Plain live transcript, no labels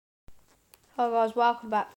Hi guys,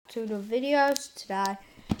 welcome back to another video. Today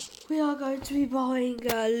we are going to be buying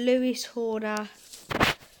Lewis Horner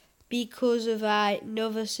because of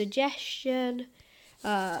another suggestion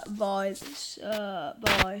by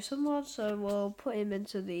someone. So we'll put him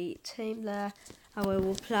into the team there, and we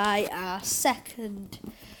will play our second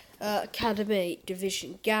Academy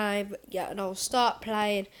Division game. Yeah, and I'll start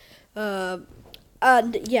playing. And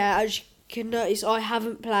yeah, as you can notice, I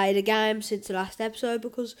haven't played a game since the last episode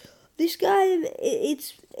because this game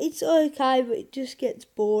it's okay, but it just gets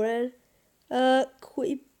boring.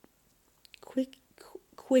 Quitty,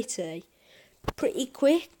 pretty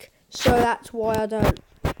quick. So that's why I don't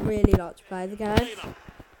really like to play the game.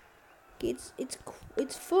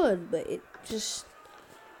 It's fun, but it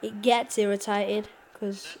gets irritating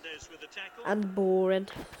and boring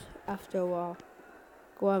after a while.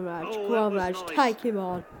 Go on, Raj. Take him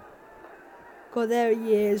on. God, there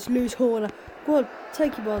he is. Lewis Horner. Go on,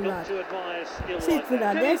 take him on, lad. Sid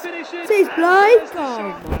Fernandez. Sid Blake.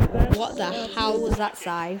 Oh, my. What the hell was that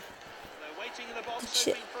save?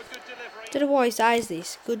 Don't know why he says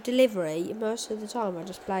this. Good delivery. Most of the time, I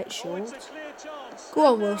just play it short.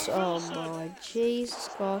 Go on, Wilson. Oh, my. Jesus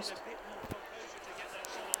Christ.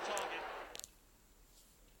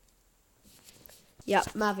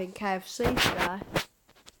 Yep, I'm having KFC today.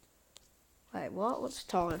 Wait, what? What's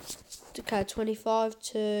the time? Okay, 25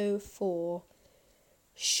 to 4.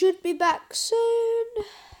 Should be back soon.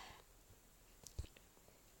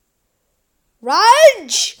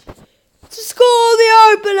 Raj! To score the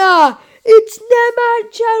opener! It's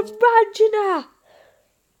Nemanja Radjana!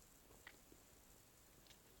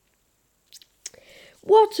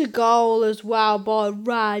 What a goal as well by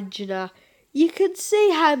Radjana. You can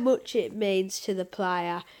see how much it means to the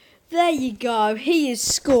player. There you go, he has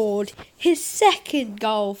scored his second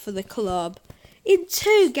goal for the club in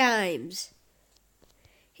 2 games.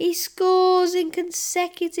 He scores in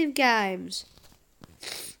consecutive games.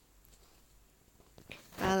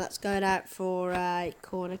 And that's going out for a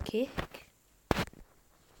corner kick.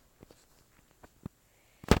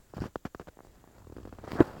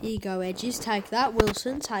 Here you go, Edges, take that.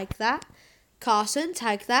 Wilson, take that. Carson,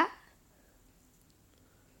 take that.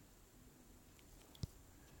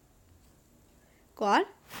 Go on.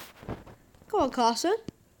 Go on, Carson.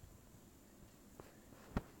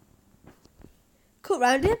 Cut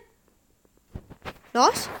round him.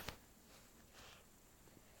 Nice.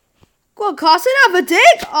 Go on, Carson, have a dig.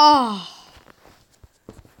 Oh.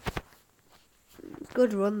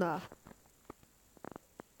 Good run there.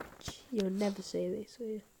 You'll never see this, will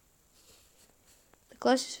you? The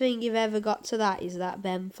closest thing you've ever got to that is that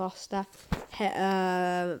Ben Foster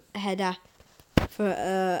header for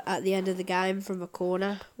at the end of the game from a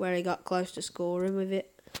corner where he got close to scoring with it.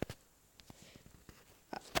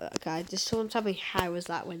 Okay, just someone tell me how was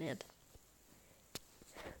that winning?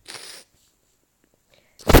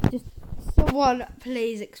 Just someone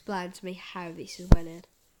please explain to me how this is winning.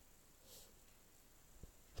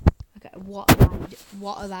 Okay, what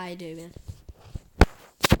are they doing?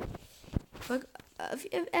 Like,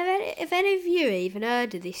 if any of you even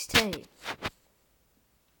heard of this team?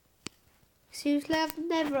 Seriously,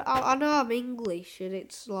 I know I'm English, and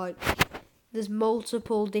it's like there's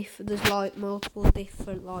multiple different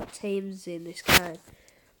like teams in this game.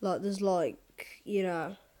 Like there's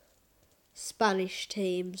Spanish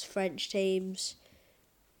teams, French teams,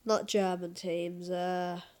 not German teams.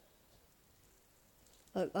 I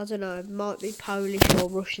don't know, it might be Polish or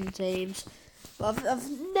Russian teams, but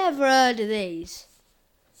I've never heard of these.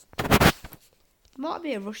 Might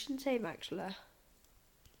be a Russian team actually.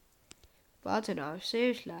 But I don't know,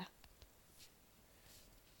 seriously.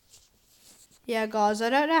 Yeah, guys, I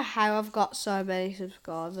don't know how I've got so many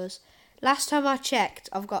subscribers. Last time I checked,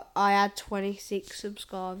 I had 26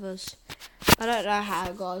 subscribers. I don't know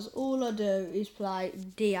how, guys. All I do is play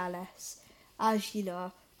DLS, as you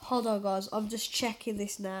know. Hold on, guys. I'm just checking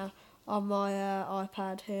this now on my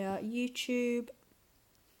iPad here. YouTube.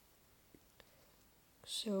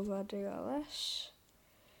 Silver DLS.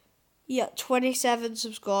 Yeah, 27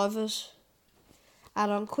 subscribers. And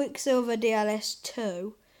on Quicksilver DLS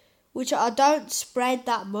 2, which I don't spread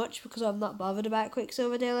that much because I'm not bothered about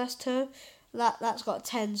Quicksilver DLS 2, that's got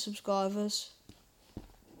 10 subscribers.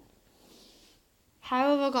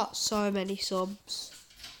 How have I got so many subs?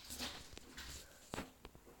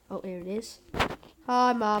 Oh, here it is.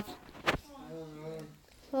 Hi, Mum.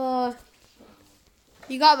 Oh,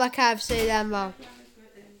 you got my KFC then, Mum?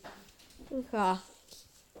 Okay.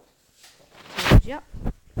 Yep.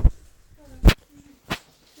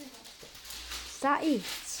 Is that it?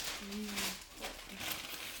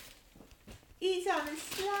 He's on a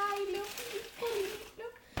slide, look.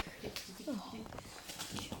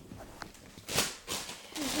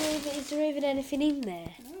 is there even anything in there?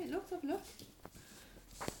 No, it looks up, look.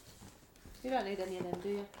 You don't need any of them, do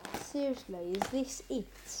you? Seriously, is this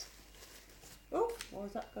it? Oh, why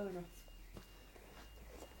is that going on?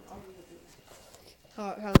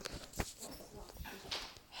 Alright, hang on.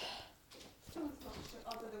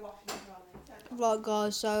 Right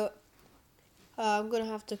guys, so I'm going to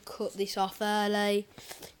have to cut this off early.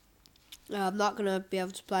 I'm not going to be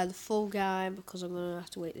able to play the full game because I'm going to have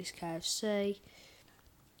to eat this KFC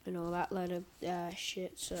and all that load of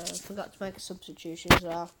shit, so I forgot to make a substitution as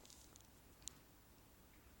well.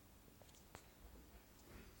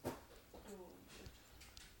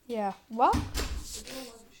 Yeah, what?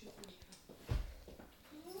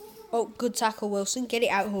 Oh, good tackle, Wilson. Get it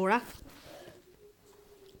out, Hora.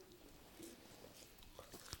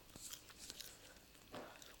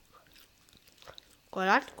 Go on,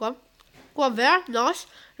 lad. Go on. Go on, Vera. Nice.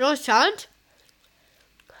 Nice challenge.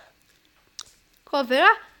 Go on,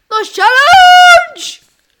 Vera. Nice challenge!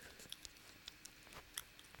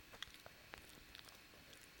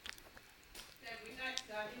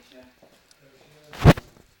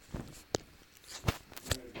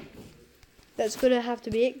 That's going to have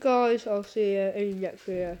to be it, guys. I'll see you in the next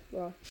video. Bye.